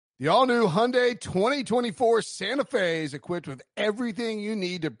The all-new Hyundai 2024 Santa Fe is equipped with everything you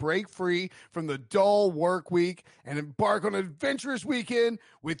need to break free from the dull work week and embark on an adventurous weekend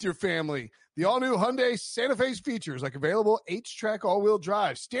with your family. The all-new Hyundai Santa Fe's features like available H-Track all-wheel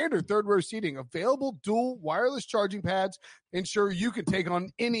drive, standard third-row seating, available dual wireless charging pads, ensure you can take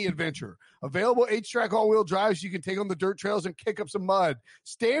on any adventure. Available H-Track all-wheel drives, you can take on the dirt trails and kick up some mud.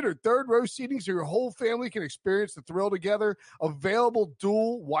 Standard third-row seating so your whole family can experience the thrill together. Available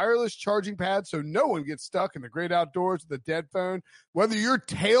dual wireless charging pads so no one gets stuck in the great outdoors with a dead phone. Whether you're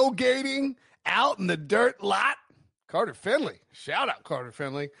tailgating out in the dirt lot, Carter Finley, shout out Carter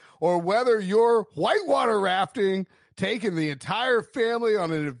Finley, or whether you're whitewater rafting, taking the entire family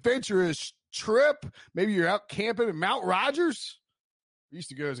on an adventurous trip, maybe you're out camping in Mount Rogers. I used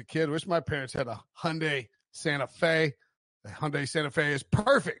to go as a kid. Wish my parents had a Hyundai Santa Fe. The Hyundai Santa Fe is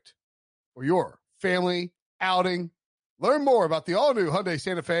perfect for your family outing. Learn more about the all-new Hyundai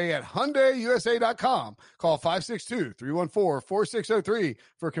Santa Fe at HyundaiUSA.com. Call 562-314-4603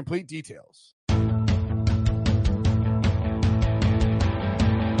 for complete details.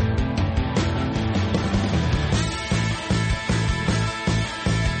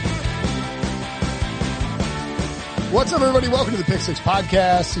 What's up, everybody? Welcome to the Pick Six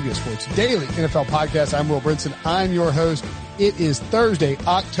Podcast, CBS Sports Daily NFL Podcast. I'm Will Brinson. I'm your host. It is Thursday,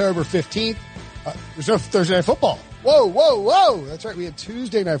 October 15th. There's no Thursday Night Football. Whoa. That's right. We had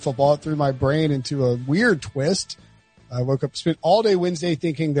Tuesday Night Football. It threw my brain into a weird twist. I woke up, spent all day Wednesday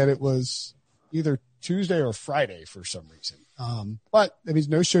thinking that it was either Tuesday or Friday for some reason. But that means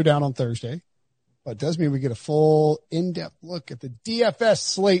no showdown on Thursday. But it does mean we get a full in-depth look at the DFS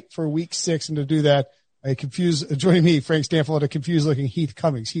slate for week 6. And to do that, joining me, Frank Stampfl, and a confused-looking Heath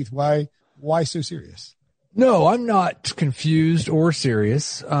Cummings. Heath, why so serious? No, I'm not confused or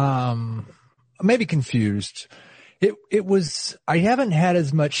serious. Maybe confused. It was, I haven't had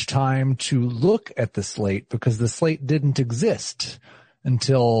as much time to look at the slate because the slate didn't exist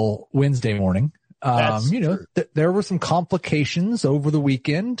until Wednesday morning. There were some complications over the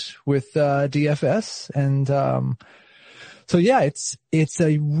weekend with DFS, and so yeah, it's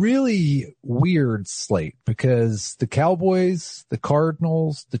a really weird slate because the Cowboys, the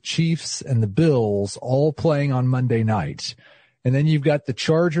Cardinals, the Chiefs, and the Bills all playing on Monday night. And then you've got the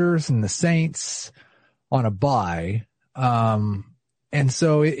Chargers and the Saints on a bye. And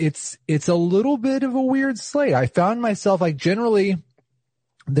so it's a little bit of a weird slate. I found myself, generally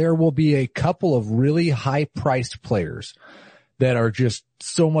there will be a couple of really high priced players that are just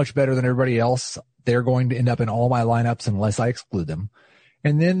so much better than everybody else. They're going to end up in all my lineups unless I exclude them.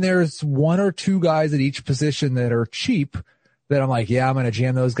 And then there's one or two guys at each position that are cheap that I'm like, yeah, I'm going to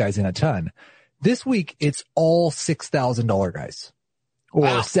jam those guys in a ton. This week, it's all $6,000 guys or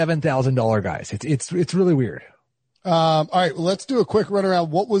 $7,000 guys. It's really weird. All right. Well, let's do a quick run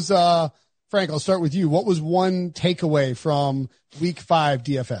around. What was, Frank, I'll start with you. What was one takeaway from week 5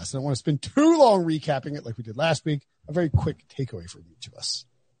 DFS? I don't want to spend too long recapping it like we did last week. A very quick takeaway from each of us.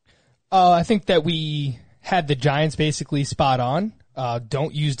 I think that we had the Giants basically spot on.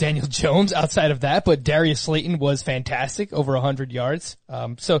 Don't use Daniel Jones outside of that, but Darius Slayton was fantastic, over 100 yards.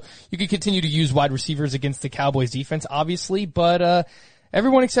 So you could continue to use wide receivers against the Cowboys defense, obviously, but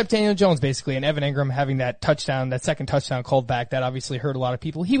everyone except Daniel Jones basically, and Evan Engram having that second touchdown called back, that obviously hurt a lot of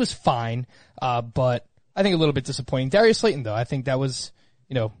people. He was fine, but I think a little bit disappointing. Darius Slayton, though, I think that was,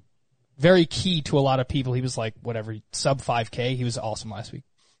 very key to a lot of people. He was like, sub 5K. He was awesome last week.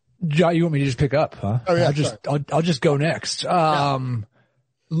 You want me to just pick up, huh? Oh yeah, I'll just go next.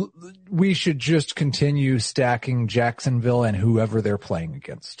 We should just continue stacking Jacksonville and whoever they're playing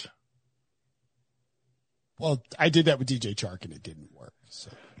against. Well, I did that with DJ Chark and it didn't work. So.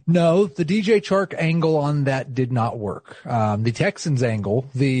 No, the DJ Chark angle on that did not work. The Texans angle,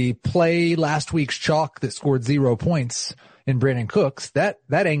 the play last week's chalk that scored 0 points in Brandon Cooks, that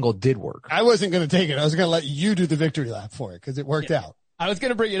angle did work. I wasn't going to take it. I was going to let you do the victory lap for it because it worked out. I was going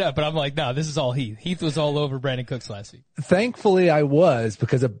to bring it up, but I'm like, no, this is all Heath. Heath was all over Brandon Cooks last week. Thankfully, I was,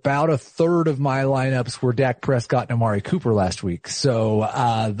 because about a third of my lineups were Dak Prescott and Amari Cooper last week. So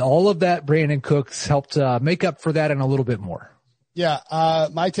all of that Brandon Cooks helped make up for that and a little bit more. Yeah,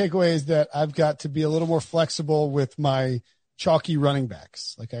 my takeaway is that I've got to be a little more flexible with my chalky running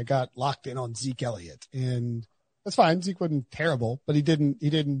backs. Like I got locked in on Zeke Elliott, and that's fine. Zeke wasn't terrible, but he didn't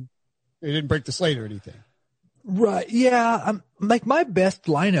break the slate or anything. Right. Yeah. Like my best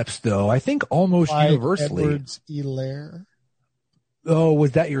lineups though, I think almost universally. Edwards-Helaire. Oh,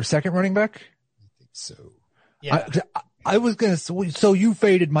 was that your second running back? I think so. Yeah. I was going to, so you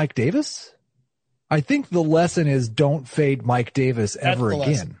faded Mike Davis? I think the lesson is don't fade Mike Davis ever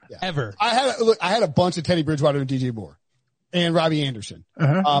again. Yeah. Ever. I had a bunch of Teddy Bridgewater and DJ Moore. and Robbie Anderson.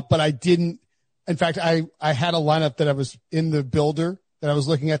 But I didn't. In fact, I had a lineup that I was in the builder that I was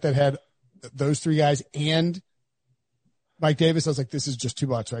looking at that had those three guys and Mike Davis. I was like, this is just too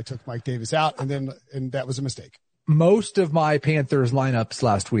much. So I took Mike Davis out, and that was a mistake. Most of my Panthers lineups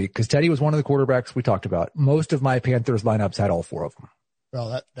last week, because Teddy was one of the quarterbacks we talked about, most of my Panthers lineups had all four of them.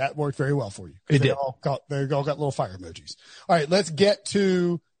 Well, that worked very well for you. It did. They all got little fire emojis. All right, let's get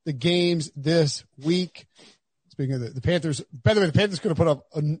to the games this week. Speaking of the Panthers, by the way, the Panthers could have put up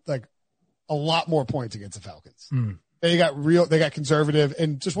a lot more points against the Falcons. They got conservative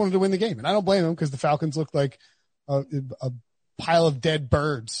and just wanted to win the game. And I don't blame them because the Falcons looked like a pile of dead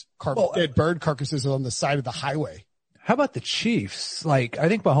bird carcasses on the side of the highway. How about the Chiefs? I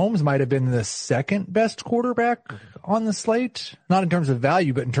think Mahomes might have been the second best quarterback on the slate, not in terms of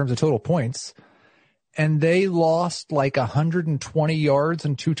value, but in terms of total points. And they lost 120 yards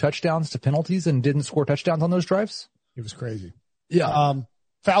and 2 touchdowns to penalties and didn't score touchdowns on those drives. It was crazy. Yeah.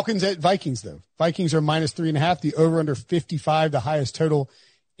 Falcons at Vikings though. Vikings are -3.5. The over under 55, the highest total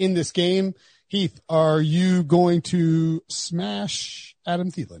in this game. Heath, are you going to smash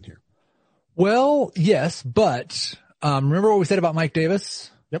Adam Thielen here? Well, yes, but remember what we said about Mike Davis?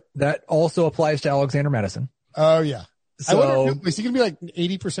 Yep. That also applies to Alexander Madison. Oh yeah. So, I wonder, is he going to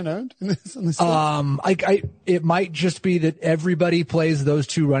be 80% owned in this? It might just be that everybody plays those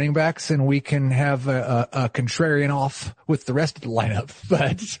two running backs and we can have a contrarian off with the rest of the lineup.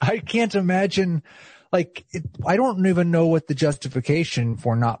 But I can't imagine, I don't even know what the justification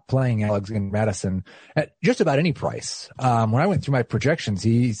for not playing Alexander Madison at just about any price. When I went through my projections,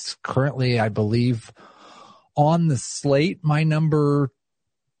 he's currently, I believe, on the slate, my number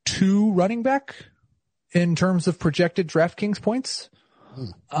 2 running back in terms of projected DraftKings points.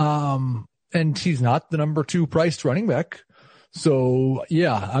 And he's not the number 2 priced running back. So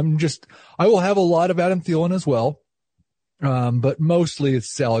yeah, I will have a lot of Adam Thielen as well. But mostly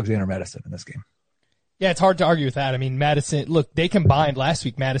it's Alexander Madison in this game. Yeah, it's hard to argue with that. I mean, Madison, look, they combined last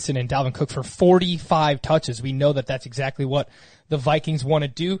week, Madison and Dalvin Cook, for 45 touches. We know that that's exactly what the Vikings want to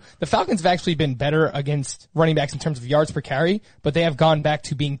do. The Falcons have actually been better against running backs in terms of yards per carry, but they have gone back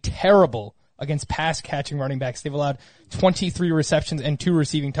to being terrible against pass-catching running backs. They've allowed 23 receptions and 2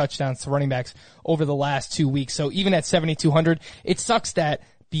 receiving touchdowns to running backs over the last 2 weeks. So even at 7,200, it sucks that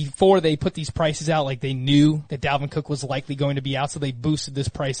before they put these prices out, they knew that Dalvin Cook was likely going to be out, so they boosted this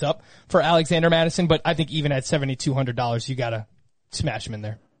price up for Alexander Madison. But I think even at $7,200, you gotta smash him in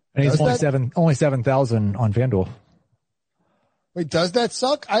there. And he's only 7,000 on FanDuel. Wait, does that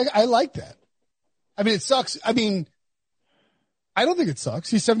suck? I like that. I mean, it sucks. I mean, I don't think it sucks.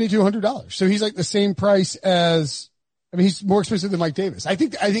 He's $7,200. So he's the same price as, he's more expensive than Mike Davis. I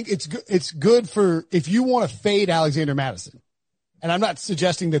think it's good for, if you want to fade Alexander Madison. And I'm not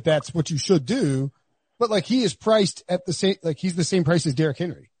suggesting that that's what you should do, but he is priced at the same, he's the same price as Derrick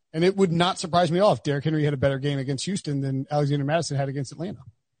Henry. And it would not surprise me at all if Derrick Henry had a better game against Houston than Alexander Madison had against Atlanta.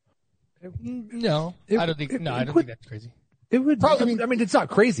 No, I don't think that's crazy. It would probably, it's not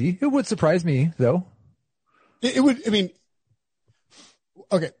crazy. It would surprise me though. It would,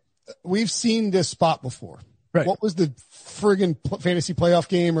 okay. We've seen this spot before. Right. What was the friggin' fantasy playoff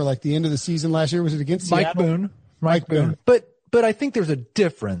game or the end of the season last year? Was it against Seattle? Mike Boone. But I think there's a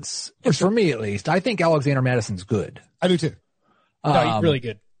difference for me, at least. I think Alexander Madison's good. I do too. No, he's really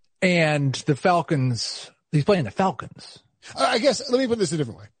good. And the Falcons, he's playing the Falcons. I guess, let me put this a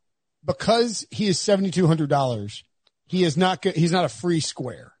different way. Because he is $7,200, he's not a free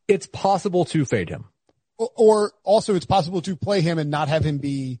square. It's possible to fade him. Or also it's possible to play him and not have him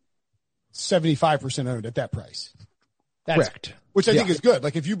be 75% owned at that price. That's correct. Which I think is good.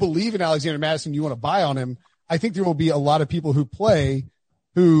 If you believe in Alexander Madison, you want to buy on him. I think there will be a lot of people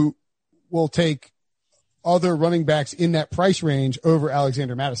who will take other running backs in that price range over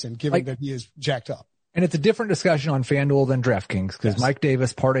Alexander Madison, given that he is jacked up. And it's a different discussion on FanDuel than DraftKings because Mike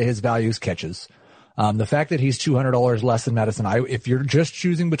Davis, part of his value is catches. The fact that he's $200 less than Madison, if you're just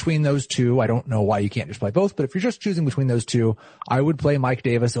choosing between those two, I don't know why you can't just play both, but if you're just choosing between those two, I would play Mike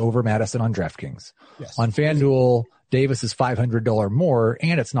Davis over Madison on DraftKings. Yes. On FanDuel, Davis is $500 more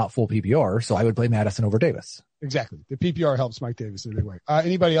and it's not full PPR, so I would play Madison over Davis. Exactly. The PPR helps Mike Davis in a big way.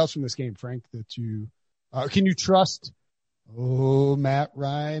 Anybody else from this game, Frank, that you can you trust? Oh, Matt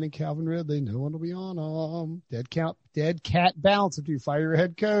Ryan and Calvin Ridley. No one will be on them. Dead cat bounce if you fire your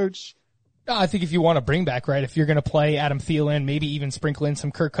head coach. No, I think if you want to bring back, if you're going to play Adam Thielen, maybe even sprinkle in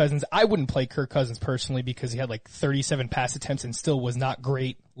some Kirk Cousins. I wouldn't play Kirk Cousins personally because he had 37 pass attempts and still was not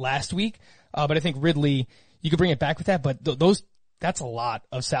great last week. But I think Ridley, you could bring it back with that, but that's a lot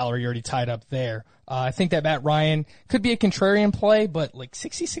of salary already tied up there. I think that Matt Ryan could be a contrarian play, but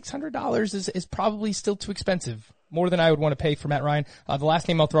 $6,600 is probably still too expensive more than I would want to pay for Matt Ryan. The last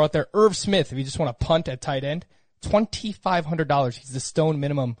name I'll throw out there, Irv Smith, if you just want to punt at tight end, $2,500. He's the stone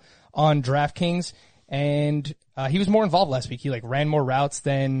minimum on DraftKings. And he was more involved last week. He ran more routes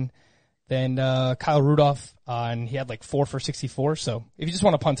than Kyle Rudolph, and he had 4 for 64. So if you just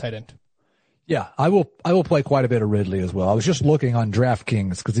want to punt tight end. Yeah, I will play quite a bit of Ridley as well. I was just looking on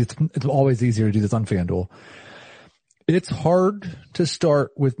DraftKings because it's always easier to do this on FanDuel. It's hard to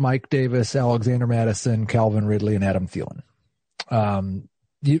start with Mike Davis, Alexander Mattison, Calvin Ridley, and Adam Thielen.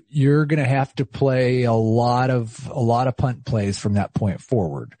 You're going to have to play a lot of punt plays from that point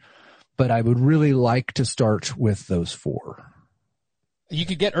forward, but I would really like to start with those 4. You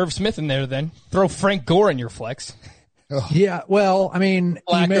could get Irv Smith in there then. Throw Frank Gore in your flex. Oh. Yeah, well, I mean,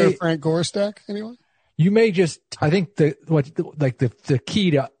 Frank Gore stack, anyone? You may just, I think the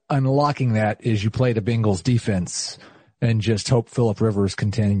key to unlocking that is you play the Bengals defense and just hope Phillip Rivers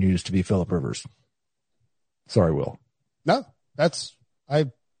continues to be Phillip Rivers. Sorry, Will. No, I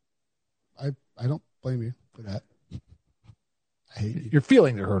don't blame you for that. I hate you. Your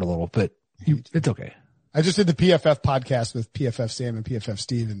feelings are hurt a little, but it's okay. I just did the PFF podcast with PFF Sam and PFF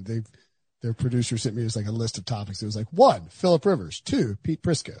Steve, and their producer sent me just a list of topics. It was 1, Phillip Rivers, 2, Pete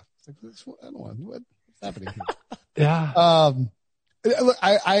Prisco. It's I don't know what's happening here. Yeah. Look,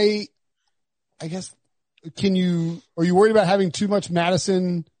 I guess, are you worried about having too much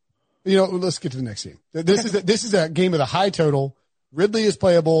Madison? Let's get to the next game. This is a game with a high total. Ridley is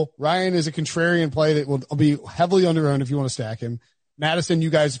playable. Ryan is a contrarian play that will be heavily under-owned if you want to stack him. Madison, you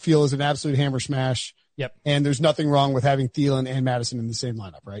guys feel is an absolute hammer smash. Yep. And there's nothing wrong with having Thielen and Madison in the same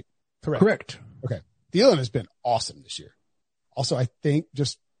lineup, right? Correct. Okay. Thielen has been awesome this year. Also, I think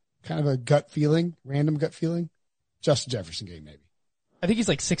just kind of a random gut feeling, Justin Jefferson game maybe. I think he's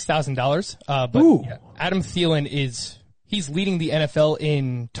 $6,000. But yeah, Adam Thielen he's leading the NFL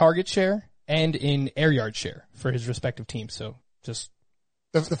in target share and in air yard share for his respective teams. So just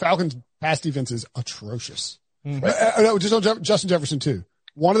the Falcons pass defense is atrocious. Mm-hmm. Just on Justin Jefferson too.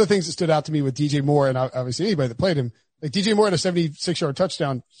 One of the things that stood out to me with DJ Moore, and obviously anybody that played him, DJ Moore had a 76-yard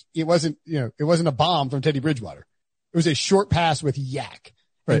touchdown. It wasn't a bomb from Teddy Bridgewater. It was a short pass with yak.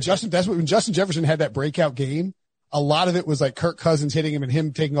 Right. And when Justin Jefferson had that breakout game, a lot of it was Kirk Cousins hitting him and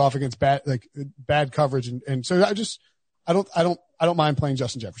him taking off against bad coverage. And so I don't mind playing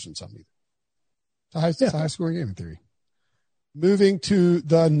Justin Jefferson some either. It's a high scoring game in theory. Moving to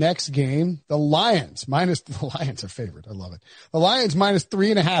the next game, the Lions are favored. I love it. The Lions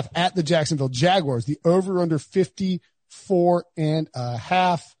 -3.5 at the Jacksonville Jaguars. The over under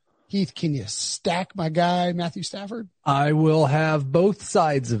 54.5. Heath, can you stack my guy, Matthew Stafford? I will have both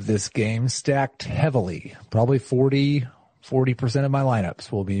sides of this game stacked heavily. Probably 40% of my lineups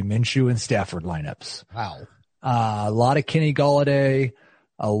will be Minshew and Stafford lineups. Wow. A lot of Kenny Golladay,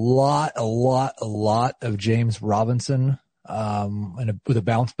 a lot of James Robinson. With a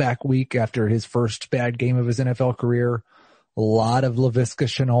bounce back week after his first bad game of his NFL career, a lot of Laviska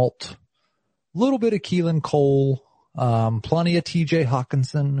Shenault, a little bit of Keelan Cole, plenty of TJ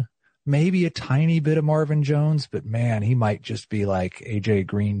Hawkinson, maybe a tiny bit of Marvin Jones, but man, he might just be like AJ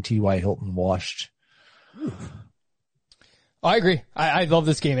Green, T.Y. Hilton washed. I agree. I love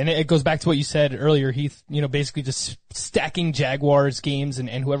this game. And it goes back to what you said earlier, Heath, basically just stacking Jaguars games and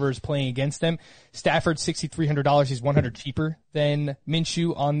whoever is playing against them. Stafford, $6,300. He's $100 cheaper than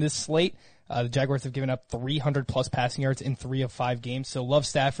Minshew on this slate. The Jaguars have given up 300 plus passing yards in 3 of 5 games. So love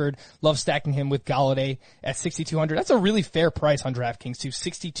Stafford. Love stacking him with Golladay at $6,200. That's a really fair price on DraftKings too.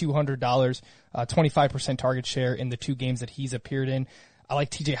 $6,200, 25% target share in the 2 games that he's appeared in. I like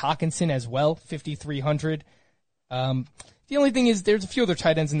TJ Hawkinson as well, $5,300. The only thing is there's a few other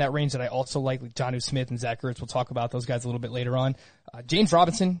tight ends in that range that I also like Jonnu Smith and Zach Ertz. We'll talk about those guys a little bit later on. James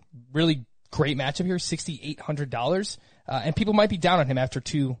Robinson, really great matchup here, $6,800. And people might be down on him after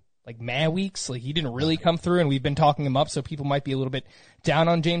 2 mad weeks. He didn't really come through and we've been talking him up, so people might be a little bit down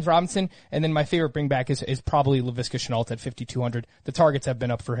on James Robinson. And then my favorite bring back is probably Laviska Shenault at $5,200. The targets have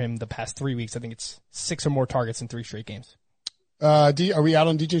been up for him the past 3 weeks. I think it's 6 or more targets in 3 straight games. Are we out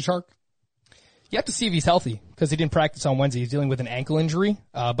on DJ Chark? You have to see if he's healthy because he didn't practice on Wednesday. He's dealing with an ankle injury.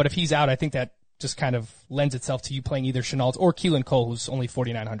 But if he's out, I think that just kind of lends itself to you playing either Shenault or Keelan Cole, who's only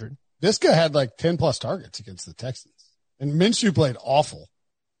 $4,900. This guy had 10 plus targets against the Texans, and Minshew played awful.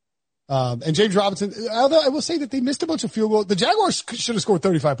 And James Robinson, although I will say that they missed a bunch of field goals. The Jaguars should have scored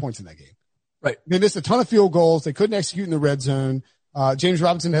 35 points in that game. Right. They missed a ton of field goals. They couldn't execute in the red zone. James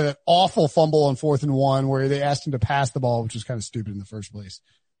Robinson had an awful fumble on 4th and 1 where they asked him to pass the ball, which was kind of stupid in the first place.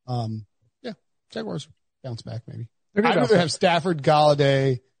 Jaguars bounce back maybe. I'd rather have Stafford,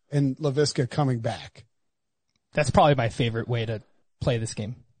 Golladay, and Laviska coming back. That's probably my favorite way to play this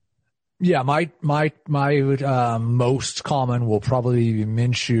game. Yeah, my most common will probably be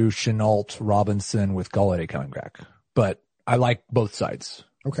Minshew, Chenault, Robinson with Galladay coming back. But I like both sides.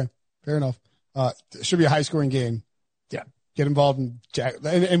 Okay, fair enough. It should be a high scoring game. Yeah, get involved and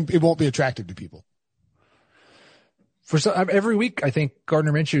it won't be attractive to people. For every week, I think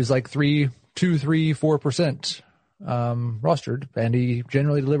Gardner Minshew is like 4% rostered, and he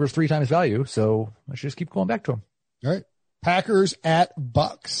generally delivers 3 times value. So I should just keep going back to him. All right. Packers at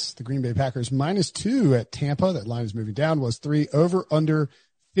Bucs. The Green Bay Packers -2 at Tampa. That line is moving down. Was 3 over under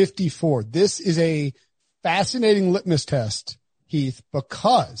 54. This is a fascinating litmus test, Heath,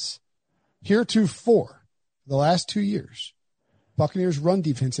 because heretofore, the last 2 years, Buccaneers run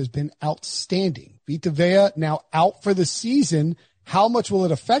defense has been outstanding. Vita Vea now out for the season. How much will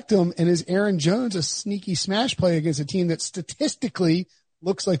it affect him? And is Aaron Jones a sneaky smash play against a team that statistically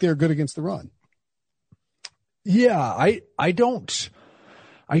looks like they're good against the run? Yeah, I don't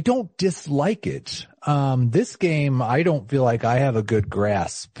dislike it. This game, I don't feel like I have a good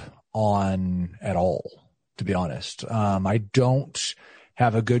grasp on at all, to be honest. I don't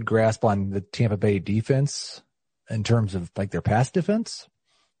have a good grasp on the Tampa Bay defense in terms of like their pass defense.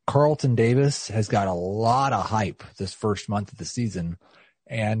 Carlton Davis has got a lot of hype this first month of the season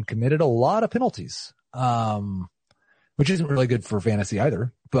and committed a lot of penalties, which isn't really good for fantasy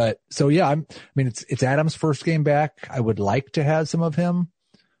either. But so, yeah, it's Adams' first game back. I would like to have some of him,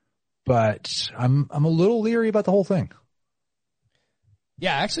 but I'm a little leery about the whole thing.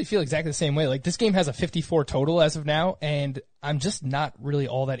 Yeah, I actually feel exactly the same way. Like, this game has a 54 total as of now, and I'm just not really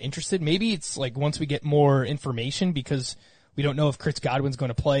all that interested. Maybe it's like once we get more information, because we don't know if Chris Godwin's going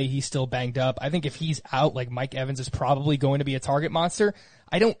to play. He's still banged up. I think if he's out, like, Mike Evans is probably going to be a target monster.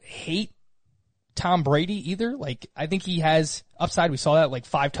 I don't hate Tom Brady either. Like, I think he has upside. We saw that like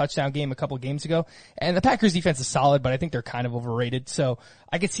 5 touchdown game a couple of games ago. And the Packers defense is solid, but I think they're kind of overrated. So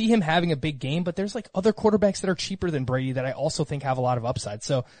I could see him having a big game, but there's like other quarterbacks that are cheaper than Brady that I also think have a lot of upside.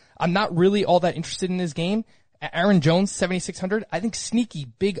 So I'm not really all that interested in this game. Aaron Jones, 7,600. I think sneaky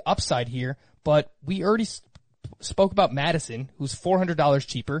big upside here, but we already spoke about Madison, who's $400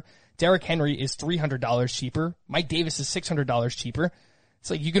 cheaper. Derrick Henry is $300 cheaper. Mike Davis is $600 cheaper. It's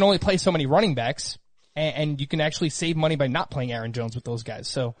like you can only play so many running backs, and you can actually save money by not playing Aaron Jones with those guys.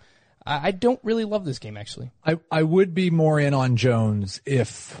 So I don't really love this game, actually. I would be more in on Jones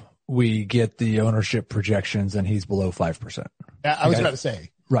if we get the ownership projections and he's below 5%. Yeah, I was about to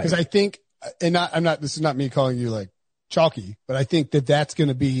say. Right. Because I think, this is not me calling you like chalky, but I think that's going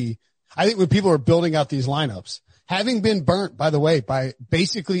to be, I think when people are building out these lineups, having been burnt, by the way, by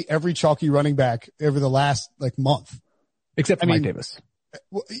basically every chalky running back over the last like month. Except for Mike Davis.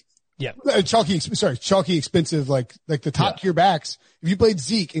 Well, yeah. Chalky expensive, like the top tier backs. If you played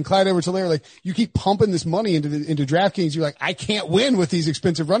Zeke and Clyde Edwards-Helaire, like you keep pumping this money into DraftKings, you're like, I can't win with these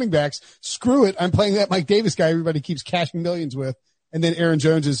expensive running backs. Screw it. I'm playing that Mike Davis guy everybody keeps cashing millions with. And then Aaron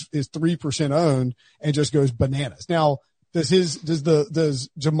Jones is 3% owned and just goes bananas. Now, does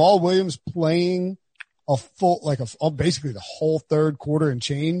Jamal Williams playing a full, basically the whole third quarter and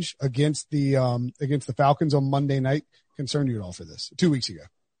change against the Falcons on Monday night concern you at all for this 2 weeks ago?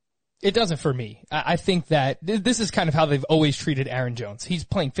 It doesn't for me. I think that this is kind of how they've always treated Aaron Jones. He's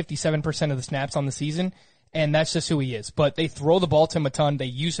playing 57% of the snaps on the season, and that's just who he is. But they throw the ball to him a ton. They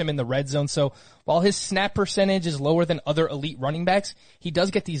use him in the red zone. So while his snap percentage is lower than other elite running backs, he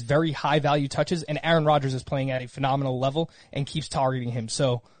does get these very high value touches, and Aaron Rodgers is playing at a phenomenal level and keeps targeting him.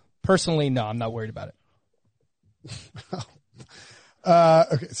 So personally, no, I'm not worried about it.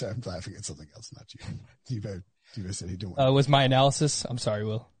 Okay, sorry, I'm laughing at something else, not you. Debo said he didn't want it was my analysis. I'm sorry,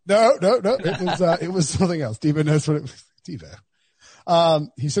 Will. No. It was something else. Debo knows what it was. Debo.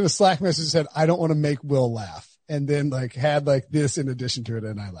 He sent a Slack message that said, I don't want to make Will laugh. And then had this in addition to it.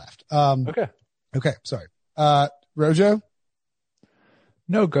 And I laughed. Okay. Sorry. Rojo?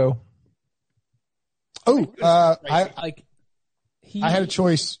 No go. Oh, I had a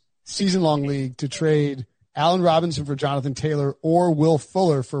choice season long league to trade Allen Robinson for Jonathan Taylor or Will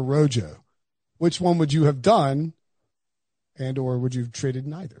Fuller for Rojo. Which one would you have done, or would you have traded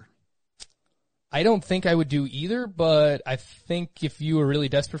neither? I don't think I would do either, but I think if you were really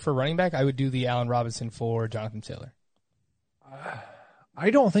desperate for a running back, I would do the Allen Robinson for Jonathan Taylor.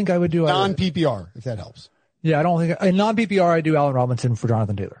 I don't think I would do non-PPR, if that helps. Yeah, I don't think in non-PPR I do Allen Robinson for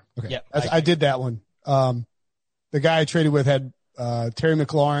Jonathan Taylor. Okay, yeah, I did that one. The guy I traded with had Terry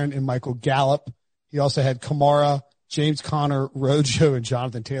McLaurin and Michael Gallup. He also had Kamara, James Conner, Rojo, and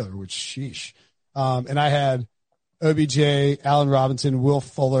Jonathan Taylor, which sheesh. And I had OBJ, Allen Robinson, Will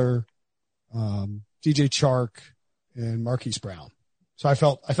Fuller, DJ Chark, and Marquise Brown. So I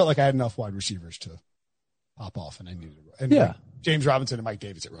felt like I had enough wide receivers to pop off, and I needed James Robinson and Mike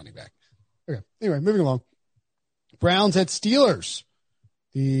Davis at running back. Okay. Anyway, moving along. Browns at Steelers.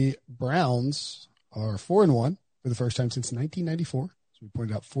 The Browns are 4-1 for the first time since 1994. As we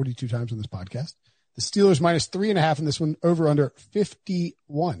pointed out 42 times on this podcast. The Steelers minus 3.5 in this one, over under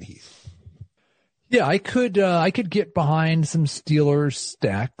 51, Heath. Yeah, I could get behind some Steelers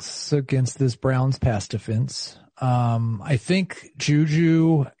stacks against this Browns pass defense. I think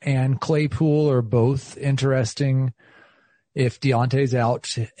Juju and Claypool are both interesting if Deontay's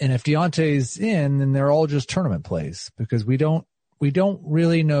out, and if Deontay's in, then they're all just tournament plays because we don't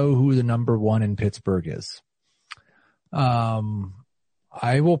really know who the number one in Pittsburgh is.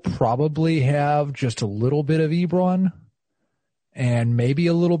 I will probably have just a little bit of Ebron and maybe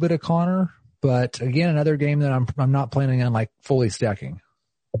a little bit of Connor, but again, another game that I'm not planning on like fully stacking.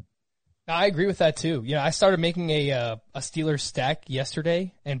 I agree with that too. You know, I started making a Steelers stack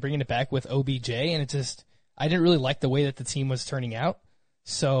yesterday and bringing it back with OBJ, and I didn't really like the way that the team was turning out.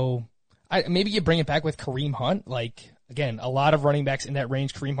 So maybe you bring it back with Kareem Hunt. Like, again, a lot of running backs in that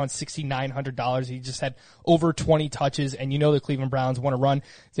range. Kareem Hunt, $6,900. He just had over 20 touches, and you know the Cleveland Browns want to run.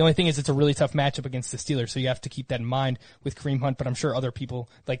 The only thing is it's a really tough matchup against the Steelers, so you have to keep that in mind with Kareem Hunt, but I'm sure other people,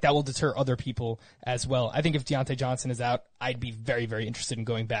 like that will deter other people as well. I think if Deontay Johnson is out, I'd be very, very interested in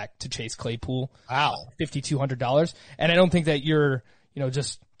going back to Chase Claypool. Wow. $5,200. And I don't think that you're,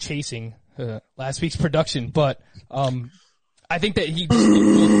 just chasing last week's production, but I think that he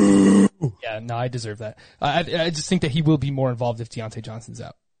yeah, no, I deserve that. I just think that he will be more involved if Deontay Johnson's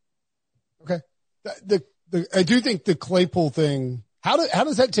out. Okay. I do think the Claypool thing, how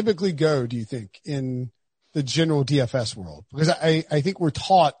does that typically go, do you think, in the general DFS world? Because I think we're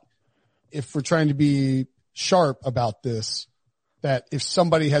taught, if we're trying to be sharp about this, that if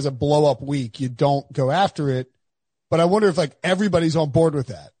somebody has a blow up week, you don't go after it. But I wonder if like everybody's on board with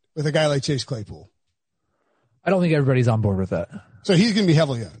that, with a guy like Chase Claypool. I don't think everybody's on board with that. So he's going to be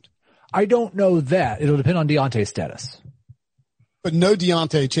heavily owned. I don't know that. It'll depend on Deontay's status. But no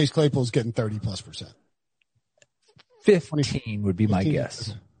Deontay, Chase Claypool's getting 30+%. 15 would be my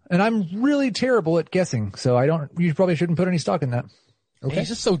guess. And I'm really terrible at guessing, so you probably shouldn't put any stock in that. Okay. He's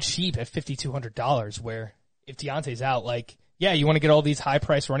just so cheap at $5,200 where if Deontay's out, like, yeah, you want to get all these high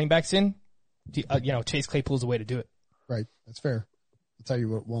price running backs in, Chase Claypool's the way to do it. Right. That's fair. That's how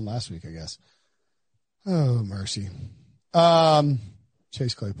you won last week, I guess. Oh, mercy.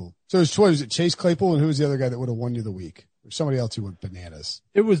 Chase Claypool. So what was it? Chase Claypool, and who was the other guy that would have won you the week? Or somebody else who went bananas.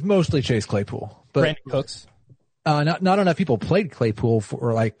 It was mostly Chase Claypool, but Brandon Cooks. Not enough people played Claypool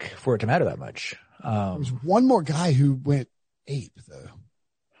for it to matter that much. There was one more guy who went ape though.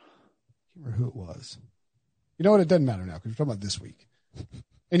 I can't remember who it was. You know what? It doesn't matter now because we're talking about this week.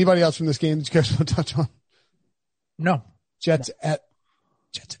 Anybody else from this game that you guys want to touch on? No. Jets at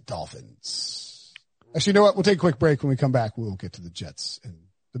Dolphins. Actually, you know what? We'll take a quick break. When we come back, we'll get to the Jets and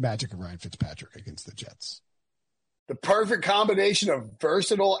the magic of Ryan Fitzpatrick against the Jets. The perfect combination of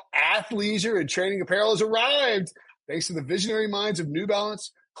versatile athleisure and training apparel has arrived. Thanks to the visionary minds of New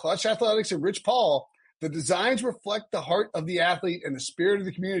Balance, Clutch Athletics, and Rich Paul, the designs reflect the heart of the athlete and the spirit of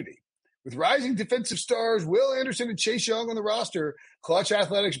the community. With rising defensive stars Will Anderson and Chase Young on the roster, Clutch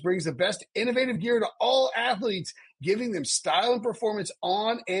Athletics brings the best innovative gear to all athletes, giving them style and performance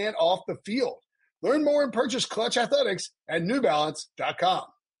on and off the field. Learn more and purchase Clutch Athletics at newbalance.com.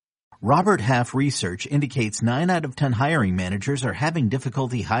 Robert Half research indicates 9 out of 10 hiring managers are having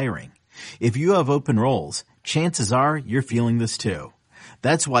difficulty hiring. If you have open roles, chances are you're feeling this too.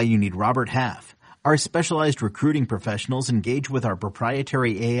 That's why you need Robert Half. Our specialized recruiting professionals engage with our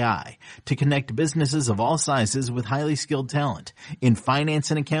proprietary AI to connect businesses of all sizes with highly skilled talent in finance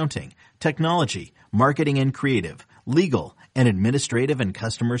and accounting, technology, marketing and creative, legal, and administrative and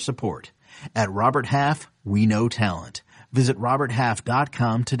customer support. At Robert Half, we know talent. Visit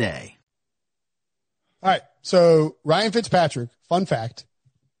roberthalf.com today. All right. So Ryan Fitzpatrick, fun fact,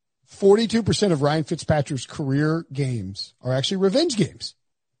 42% of Ryan Fitzpatrick's career games are actually revenge games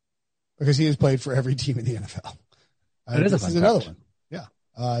because he has played for every team in the NFL. This is another one. Yeah.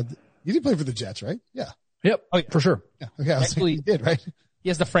 You did play for the Jets, right? Yeah. Yep. Oh, for sure. Yeah. Okay. Actually, you did, right? He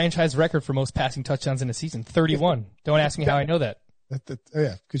has the franchise record for most passing touchdowns in a season, 31. Don't ask me how I know that. Oh,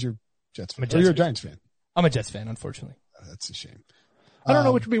 yeah, because you're Jets fan. You're a Giants fan. I'm a Jets fan, unfortunately. That's a shame. I don't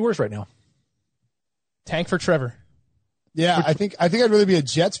know which would be worse right now. Tank for Trevor. Yeah, I think I'd rather be a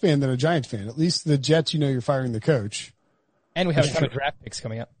Jets fan than a Giants fan. At least the Jets, you're firing the coach. And we have a ton of draft picks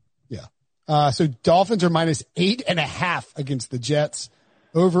coming up. Yeah. So Dolphins are minus 8.5 against the Jets.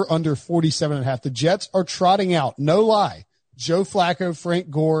 Over under 47.5. The Jets are trotting out, no lie, Joe Flacco,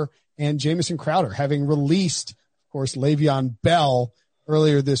 Frank Gore, and Jamison Crowder, having released, of course, Le'Veon Bell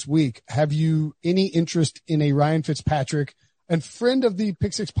earlier this week. Have you any interest in a Ryan Fitzpatrick and friend of the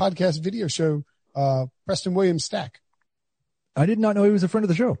Pick Six podcast video show, Preston Williams Stack. I did not know he was a friend of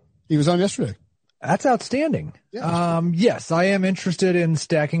the show. He was on yesterday. That's outstanding. Yeah, yes, I am interested in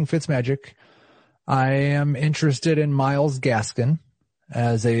stacking Fitzmagic. I am interested in Myles Gaskin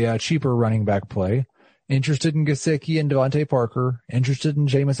as a cheaper running back play. Interested in Gesicki and Devontae Parker. Interested in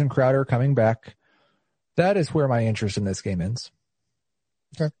Jamison Crowder coming back. That is where my interest in this game ends.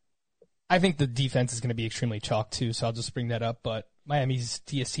 Okay. I think the defense is going to be extremely chalk too, so I'll just bring that up. But Miami's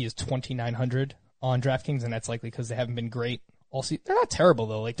DST is 2,900 on DraftKings, and that's likely because they haven't been great all season. They're not terrible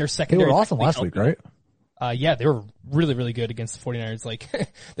though. Like their secondary. They were awesome last week, right? Yeah, they were really, really good against the 49ers. Like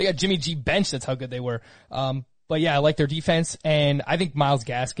they got Jimmy G bench. That's how good they were. But yeah, I like their defense, and I think Myles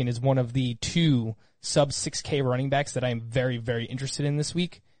Gaskin is one of the 2 sub 6K running backs that I am very, very interested in this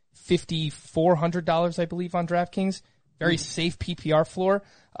week. $5,400, I believe, on DraftKings. Very safe PPR floor.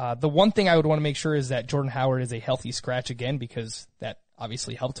 The one thing I would want to make sure is that Jordan Howard is a healthy scratch again, because that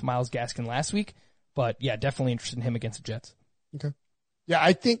obviously helped Myles Gaskin last week. But yeah, definitely interested in him against the Jets. Okay. Yeah,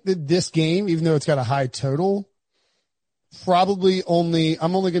 I think that this game, even though it's got a high total, I'm only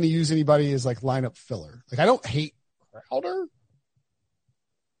going to use anybody as like lineup filler. Like I don't hate Crowder.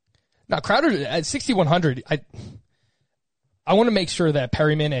 Now Crowder at 6,100, I want to make sure that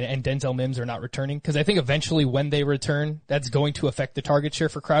Perryman and Denzel Mims are not returning, because I think eventually when they return, that's going to affect the target share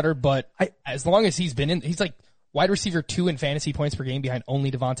for Crowder. But as long as he's been in, he's like wide receiver 2 in fantasy points per game behind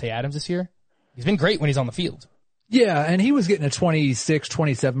only Devontae Adams this year. He's been great when he's on the field. Yeah, and he was getting a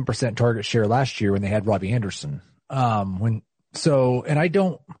 27% target share last year when they had Robbie Anderson. And I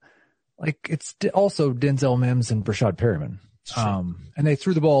don't like, it's also Denzel Mims and Brashad Perryman. Sure. And they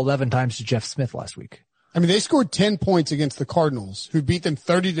threw the ball 11 times to Jeff Smith last week. I mean, they scored 10 points against the Cardinals, who beat them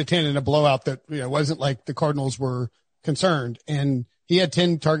 30-10 in a blowout that, wasn't like the Cardinals were concerned. And he had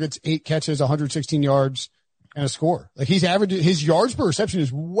 10 targets, 8 catches, 116 yards, and a score. Like he's averaging, his yards per reception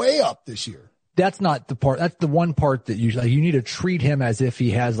is way up this year. That's not the part. That's the one part that you need to treat him as if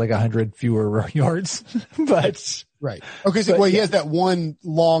he has like 100 fewer yards. But right. Okay. So he has that one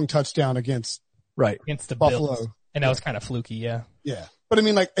long touchdown against the Buffalo. Bills. And that was kind of fluky. Yeah. Yeah. But I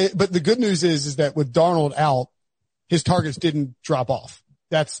mean, but the good news is that with Darnold out, his targets didn't drop off.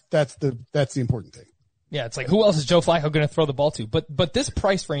 That's the important thing. Yeah. It's like, who else is Joe Flacco going to throw the ball to? But this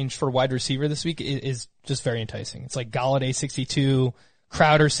price range for wide receiver this week is just very enticing. It's like Galladay 62,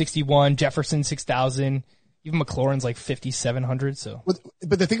 Crowder 61, Jefferson 6,000, even McLaurin's like 5,700. So,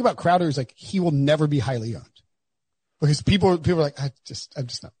 but the thing about Crowder is like he will never be highly owned because people are like, I'm just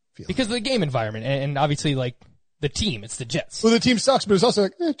not feeling because of the game environment and obviously like the team, it's the Jets. Well, the team sucks, but it's also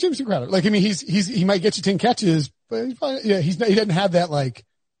like Jameson Crowder. Like I mean, he might get you 10 catches, but he doesn't have that like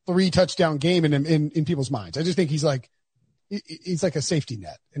 3 touchdown game in people's minds. I just think he's like a safety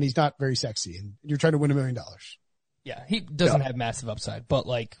net, and he's not very sexy, and you're trying to win $1 million. Yeah, he doesn't have massive upside, but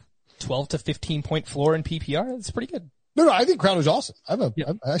like 12 to 15 point floor in PPR, that's pretty good. No, I think Crowder's awesome.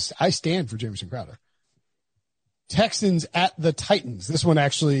 I stand for Jameson Crowder. Texans at the Titans. This one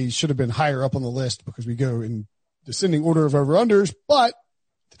actually should have been higher up on the list because we go in descending order of over-unders, but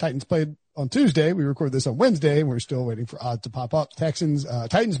the Titans played on Tuesday. We record this on Wednesday, and we're still waiting for odds to pop up. Titans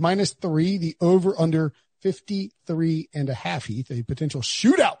 -3, the over-under 53.5, Heath, a potential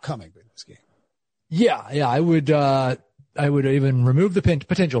shootout coming in this game. Yeah, I would even remove the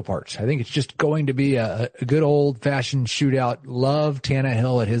potential part. I think it's just going to be a good old-fashioned shootout. Love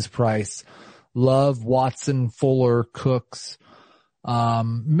Tannehill at his price. Love Watson, Fuller, Cooks.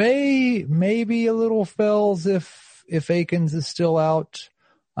 Maybe a little Fells if Akins is still out.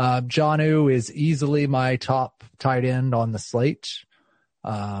 Jonnu is easily my top tight end on the slate,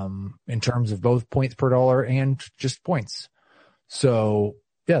 in terms of both points per dollar and just points. So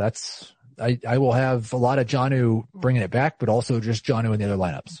yeah, I will have a lot of Jonnu bringing it back, but also just Jonnu in the other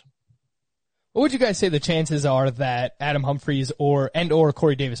lineups. What would you guys say the chances are that Adam Humphries or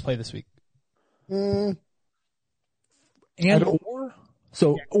Corey Davis play this week? Or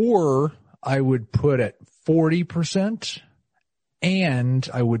I would put at 40% and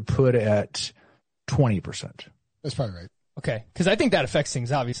I would put at 20%. That's probably right. Okay. Cause I think that affects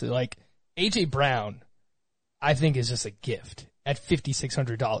things, obviously. Like AJ Brown, I think is just a gift at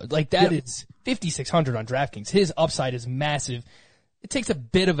 $5,600. Like that is $5,600 on DraftKings. His upside is massive. It takes a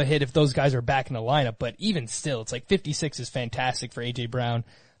bit of a hit if those guys are back in the lineup, but even still, it's like 56 is fantastic for AJ Brown.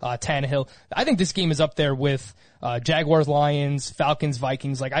 Tannehill. I think this game is up there with Jaguars, Lions, Falcons,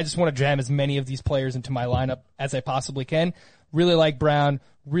 Vikings. Like I just want to jam as many of these players into my lineup as I possibly can. Really like Brown,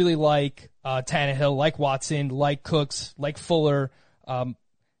 really like Tannehill, like Watson, like Cooks, like Fuller.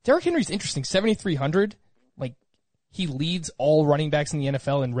 Derrick Henry's interesting, 7,300. Like he leads all running backs in the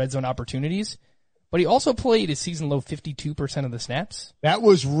NFL in red zone opportunities. but he also played a season low 52% of the snaps. That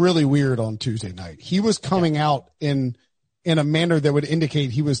was really weird on Tuesday night. He was coming out in a manner that would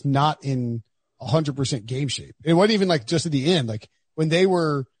indicate he was not in 100% game shape. It wasn't even like just at the end. Like when they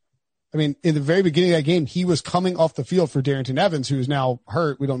were, I mean, in the very beginning of that game, he was coming off the field for Darrington Evans, who is now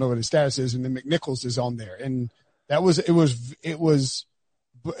hurt. We don't know what his status is. And then McNichols is on there. And it was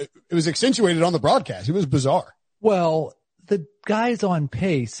accentuated on the broadcast. It was bizarre. Well, the guy's on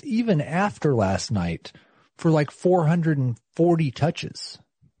pace, even after last night, for like 440 touches.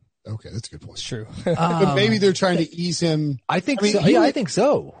 Okay, that's a good point. It's true. But maybe they're trying to ease him. I think so. Yeah, I think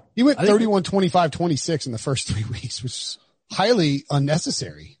so. He went 31, 25, 26 in the first 3 weeks, which is highly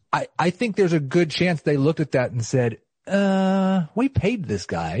unnecessary. I think there's a good chance they looked at that and said, we paid this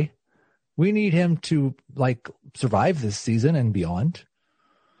guy. We need him to like survive this season and beyond.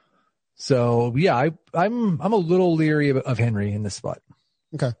 So yeah, I'm a little leery of Henry in this spot.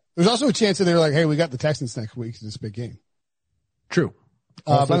 Okay. There's also a chance that they're like, hey, we got the Texans next week in this big game. True.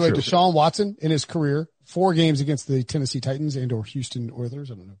 By the way, Deshaun Watson in his career, 4 games against the Tennessee Titans and or Houston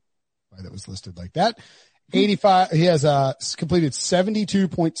Oilers. I don't know why that was listed like that. 85. He has completed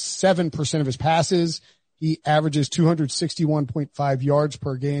 72.7% of his passes. He averages 261.5 yards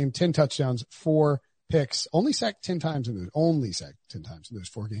per game, 10 touchdowns, 4 picks, only sacked 10 times in those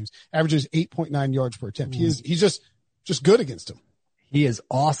 4 games, averages 8.9 yards per attempt. He's just good against them. He is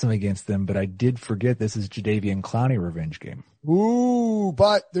awesome against them, but I did forget this is Jadeveon Clowney revenge game. Ooh,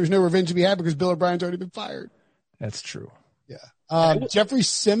 but there's no revenge to be had because Bill O'Brien's already been fired. That's true. Yeah. Jeffrey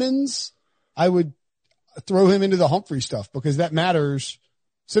Simmons, I would throw him into the Humphrey stuff because that matters.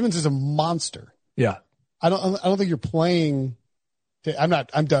 Simmons is a monster. Yeah. I don't think you're playing. I'm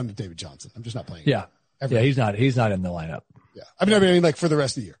done with David Johnson. I'm just not playing. Yeah. Ever. Yeah. He's not in the lineup. Yeah. I mean, like for the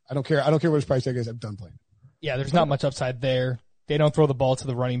rest of the year. I don't care what his price tag is. I'm done playing. Yeah. There's not much upside there. They don't throw the ball to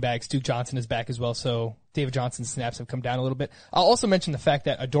the running backs. Duke Johnson is back as well. So David Johnson's snaps have come down a little bit. I'll also mention the fact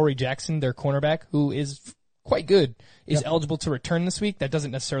that Adoree Jackson, their cornerback, who is quite good, is eligible to return this week. That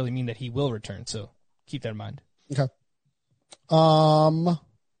doesn't necessarily mean that he will return. So keep that in mind. Okay. I was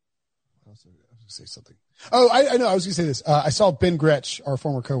going to say something. Oh, I know. I was going to say this. I saw Ben Gretsch, our